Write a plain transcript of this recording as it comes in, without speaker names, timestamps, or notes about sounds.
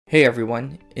Hey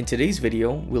everyone, in today's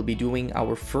video, we'll be doing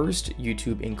our first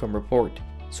YouTube income report.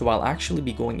 So I'll actually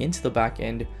be going into the back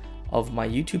end of my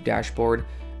YouTube dashboard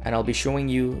and I'll be showing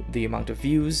you the amount of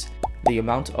views, the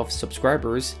amount of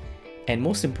subscribers, and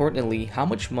most importantly, how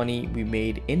much money we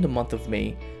made in the month of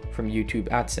May from YouTube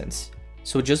AdSense.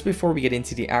 So just before we get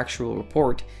into the actual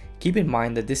report, keep in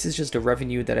mind that this is just the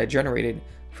revenue that I generated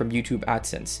from YouTube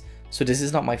AdSense. So this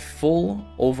is not my full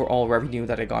overall revenue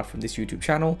that I got from this YouTube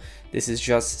channel. This is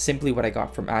just simply what I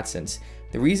got from AdSense.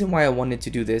 The reason why I wanted to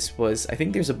do this was I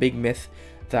think there's a big myth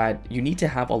that you need to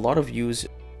have a lot of views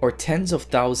or tens of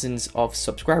thousands of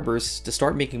subscribers to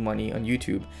start making money on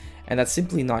YouTube. And that's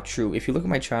simply not true. If you look at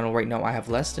my channel right now, I have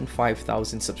less than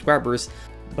 5,000 subscribers,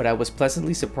 but I was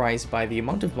pleasantly surprised by the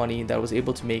amount of money that I was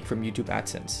able to make from YouTube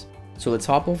AdSense. So let's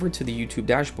hop over to the YouTube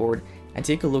dashboard and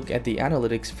take a look at the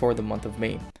analytics for the month of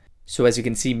May. So as you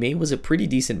can see, May was a pretty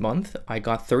decent month. I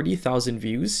got 30,000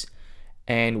 views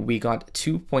and we got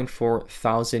 2.4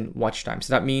 thousand watch time.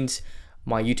 So that means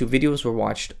my YouTube videos were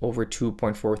watched over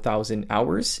 2.4 thousand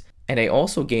hours. And I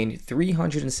also gained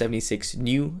 376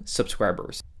 new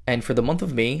subscribers. And for the month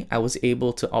of May, I was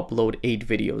able to upload 8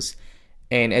 videos.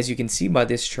 And as you can see by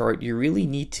this chart, you really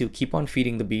need to keep on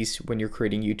feeding the beast when you're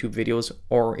creating YouTube videos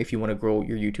or if you want to grow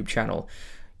your YouTube channel.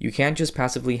 You can't just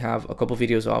passively have a couple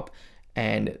videos up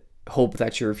and hope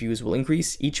that your views will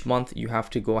increase. Each month you have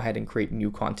to go ahead and create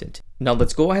new content. Now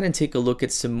let's go ahead and take a look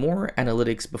at some more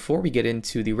analytics before we get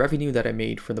into the revenue that I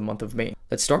made for the month of May.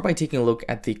 Let's start by taking a look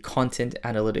at the content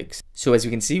analytics. So as you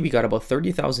can see, we got about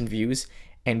 30,000 views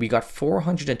and we got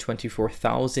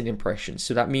 424,000 impressions.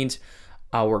 So that means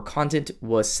our content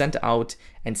was sent out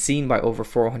and seen by over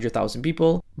 400,000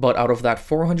 people. But out of that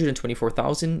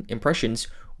 424,000 impressions,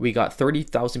 we got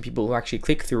 30,000 people who actually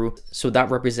click through. So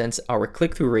that represents our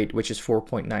click-through rate, which is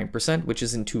 4.9%, which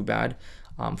isn't too bad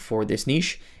for this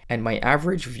niche. And my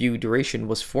average view duration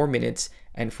was 4 minutes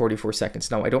and 44 seconds.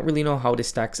 Now, I don't really know how this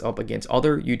stacks up against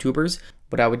other YouTubers,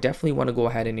 but I would definitely want to go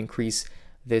ahead and increase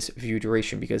this view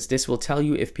duration because this will tell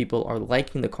you if people are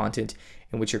liking the content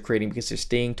in which you're creating because they're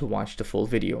staying to watch the full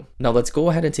video. Now let's go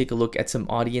ahead and take a look at some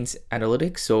audience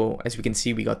analytics. So as we can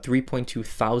see, we got 3.2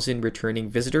 thousand returning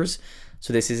visitors.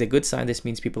 So this is a good sign. This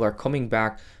means people are coming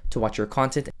back to watch your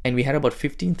content. And we had about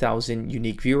 15,000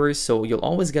 unique viewers. So you'll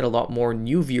always get a lot more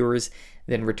new viewers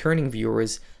than returning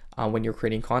viewers when you're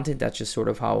creating content. That's just sort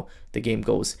of how the game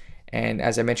goes. And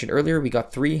as I mentioned earlier, we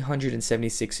got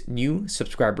 376 new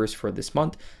subscribers for this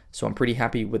month. So I'm pretty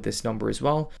happy with this number as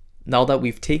well. Now that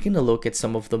we've taken a look at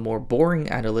some of the more boring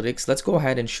analytics, let's go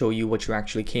ahead and show you what you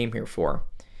actually came here for.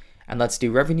 And that's the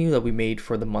revenue that we made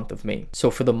for the month of May. So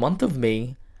for the month of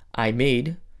May, I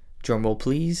made, drumroll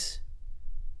please,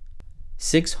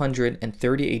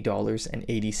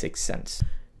 $638.86.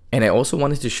 And I also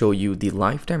wanted to show you the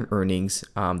lifetime earnings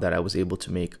that I was able to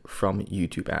make from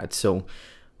YouTube ads. So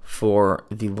for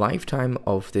the lifetime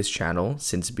of this channel,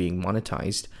 since being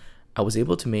monetized, I was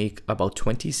able to make about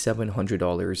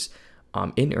 $2,700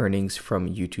 in earnings from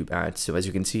YouTube ads. So as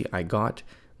you can see, I got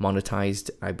monetized,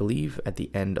 I believe, at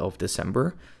the end of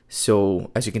December.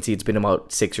 So as you can see, it's been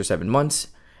about 6 or 7 months,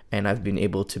 and I've been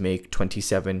able to make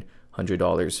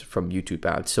 $2,700 from YouTube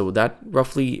ads. So that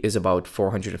roughly is about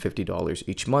 $450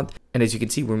 each month. And as you can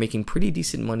see, we're making pretty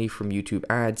decent money from YouTube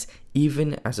ads,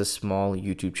 even as a small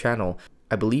YouTube channel.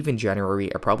 I believe in January,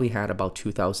 I probably had about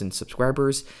 2,000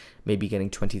 subscribers, maybe getting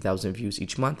 20,000 views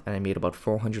each month, and I made about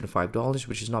 $405,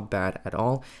 which is not bad at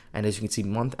all. And as you can see,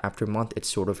 month after month, it's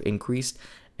sort of increased.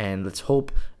 And let's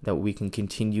hope that we can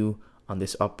continue on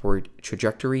this upward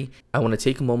trajectory. I want to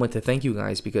take a moment to thank you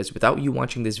guys because without you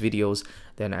watching these videos,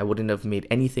 then I wouldn't have made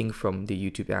anything from the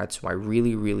YouTube ads. So I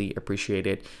really, really appreciate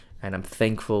it. And I'm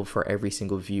thankful for every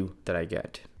single view that I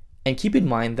get. And keep in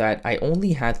mind that I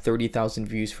only had 30,000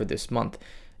 views for this month.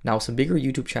 Now, some bigger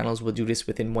YouTube channels will do this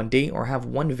within 1 day or have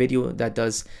one video that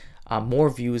does more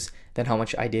views than how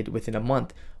much I did within a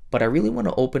month. But I really want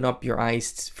to open up your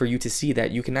eyes for you to see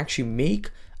that you can actually make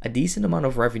a decent amount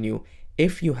of revenue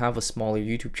if you have a smaller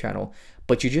YouTube channel,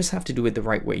 but you just have to do it the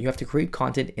right way. You have to create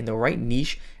content in the right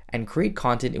niche and create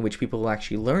content in which people will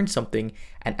actually learn something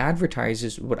and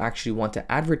advertisers would actually want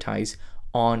to advertise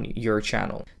on your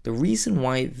channel. The reason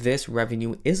why this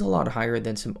revenue is a lot higher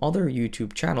than some other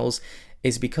YouTube channels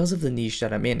is because of the niche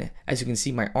that I'm in. As you can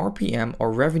see, my RPM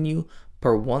or revenue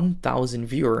per 1,000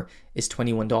 viewer is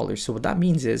 $21. So what that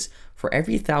means is for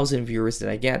every 1,000 viewers that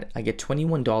I get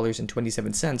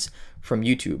 $21.27 from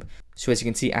YouTube. So as you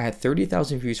can see, I had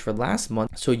 30,000 views for last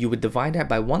month. So you would divide that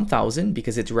by 1,000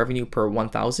 because it's revenue per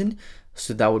 1,000.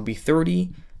 So that would be 30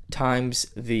 times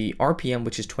the RPM,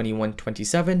 which is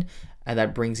 21.27, and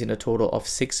that brings in a total of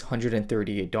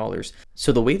 $638.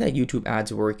 So the way that YouTube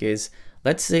ads work is,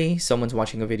 let's say someone's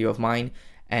watching a video of mine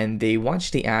and they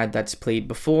watch the ad that's played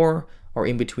before or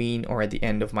in between or at the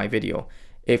end of my video.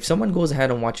 If someone goes ahead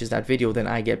and watches that video, then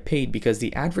I get paid because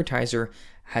the advertiser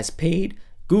has paid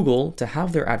Google to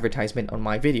have their advertisement on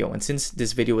my video. And since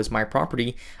this video is my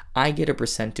property, I get a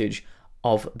percentage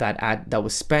of that ad that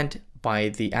was spent by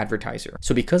the advertiser.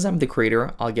 So because I'm the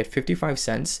creator, I'll get 55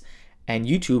 cents and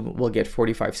YouTube will get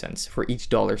 45 cents for each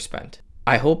dollar spent.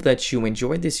 I hope that you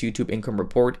enjoyed this YouTube income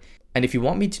report. And if you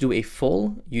want me to do a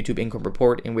full YouTube income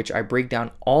report in which I break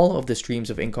down all of the streams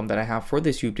of income that I have for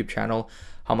this YouTube channel,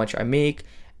 how much I make,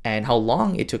 and how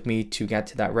long it took me to get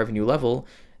to that revenue level,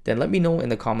 then let me know in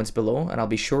the comments below and I'll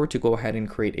be sure to go ahead and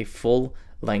create a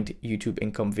full-length YouTube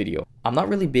income video. I'm not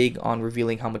really big on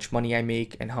revealing how much money I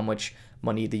make and how much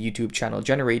money the YouTube channel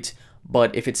generates,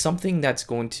 but if it's something that's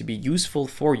going to be useful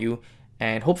for you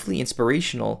and hopefully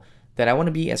inspirational, then I want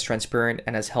to be as transparent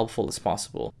and as helpful as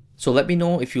possible. So let me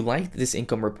know if you liked this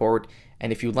income report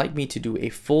and if you'd like me to do a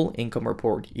full income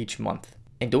report each month.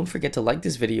 And don't forget to like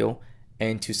this video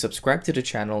and to subscribe to the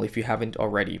channel if you haven't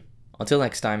already. Until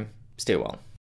next time, stay well.